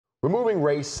Removing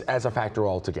race as a factor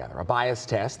altogether, a bias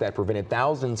test that prevented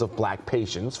thousands of black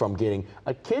patients from getting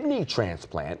a kidney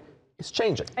transplant is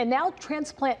changing. And now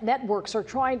transplant networks are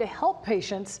trying to help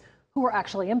patients who are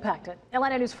actually impacted.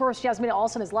 Atlanta News First, Yasmina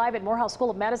Alston is live at Morehouse School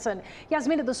of Medicine.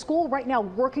 Yasmina, the school right now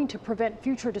working to prevent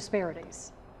future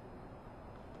disparities.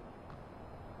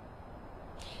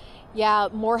 Yeah,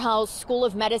 Morehouse School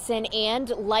of Medicine and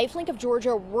LifeLink of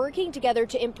Georgia working together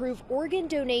to improve organ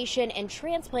donation and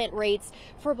transplant rates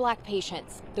for black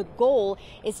patients. The goal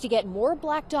is to get more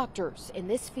black doctors in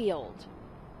this field.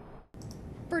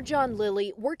 For John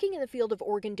Lilly, working in the field of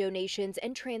organ donations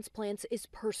and transplants is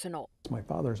personal. My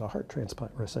father's a heart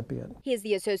transplant recipient. He is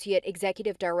the Associate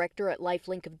Executive Director at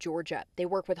LifeLink of Georgia. They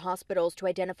work with hospitals to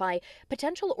identify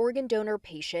potential organ donor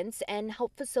patients and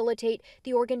help facilitate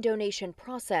the organ donation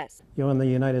process. You know, in the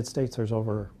United States, there's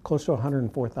close to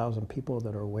 104,000 people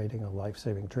that are awaiting a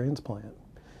life-saving transplant.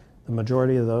 The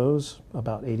majority of those,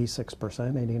 about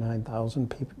 86%,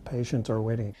 89,000 patients are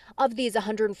waiting. Of these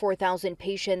 104,000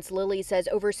 patients, Lilly says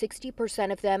over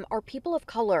 60% of them are people of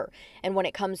color. And when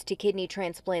it comes to kidney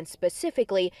transplants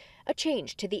specifically, a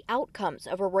change to the outcomes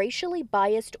of a racially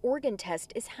biased organ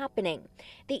test is happening.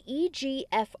 The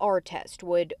EGFR test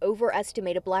would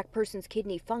overestimate a black person's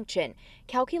kidney function,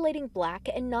 calculating black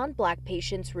and non-black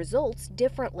patients' results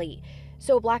differently.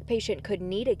 So a black patient could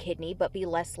need a kidney but be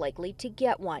less likely to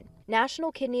get one.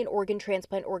 National kidney and organ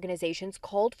transplant organizations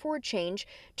called for a change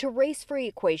to race-free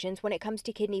equations when it comes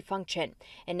to kidney function.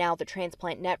 And now the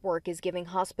Transplant Network is giving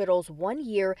hospitals 1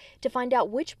 year to find out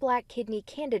which black kidney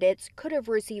candidates could have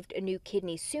received a new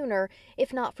kidney sooner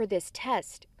if not for this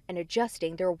test, and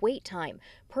adjusting their wait time,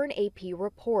 per an AP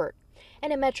report.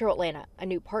 And in Metro Atlanta, a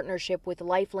new partnership with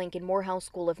LifeLink and Morehouse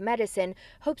School of Medicine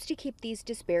hopes to keep these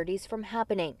disparities from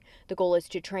happening. The goal is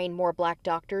to train more black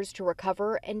doctors to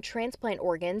recover and transplant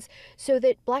organs so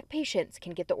that black patients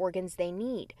can get the organs they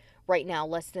need. Right now,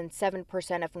 less than 7%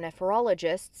 of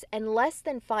nephrologists and less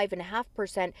than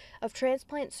 5.5% of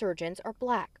transplant surgeons are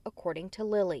black, according to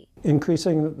Lilly.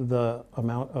 Increasing the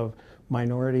amount of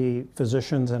minority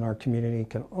physicians in our community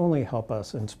can only help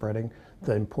us in spreading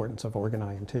the importance of organ,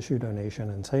 eye, and tissue donation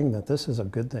and saying that this is a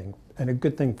good thing and a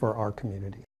good thing for our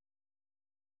community.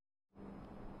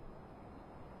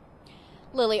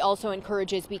 Lilly also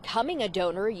encourages becoming a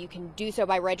donor. You can do so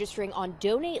by registering on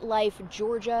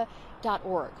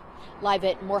donatelifegeorgia.org. Live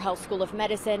at Morehouse School of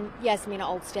Medicine, Yasmina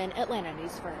Alston, Atlanta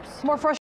News First. More fresh